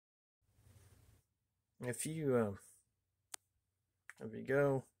if you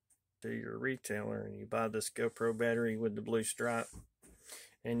go to your retailer and you buy this GoPro battery with the blue stripe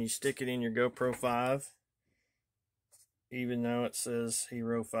and you stick it in your GoPro 5, even though it says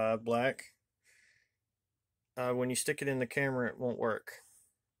Hero 5 black, when you stick it in the camera it won't work.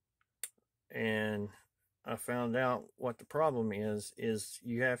 And I found out what the problem is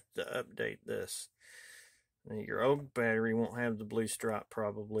you have to update this. Now, your old battery won't have the blue stripe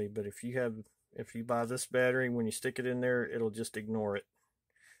probably, but if you buy this battery, when you stick it in there, it'll just ignore it.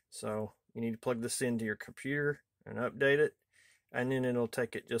 So you need to plug this into your computer and update it, and then it'll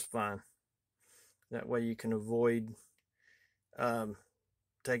take it just fine. That way you can avoid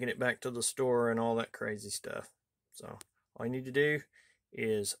taking it back to the store and all that crazy stuff. So all you need to do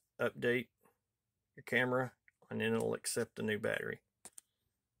is update your camera, and then it'll accept the new battery.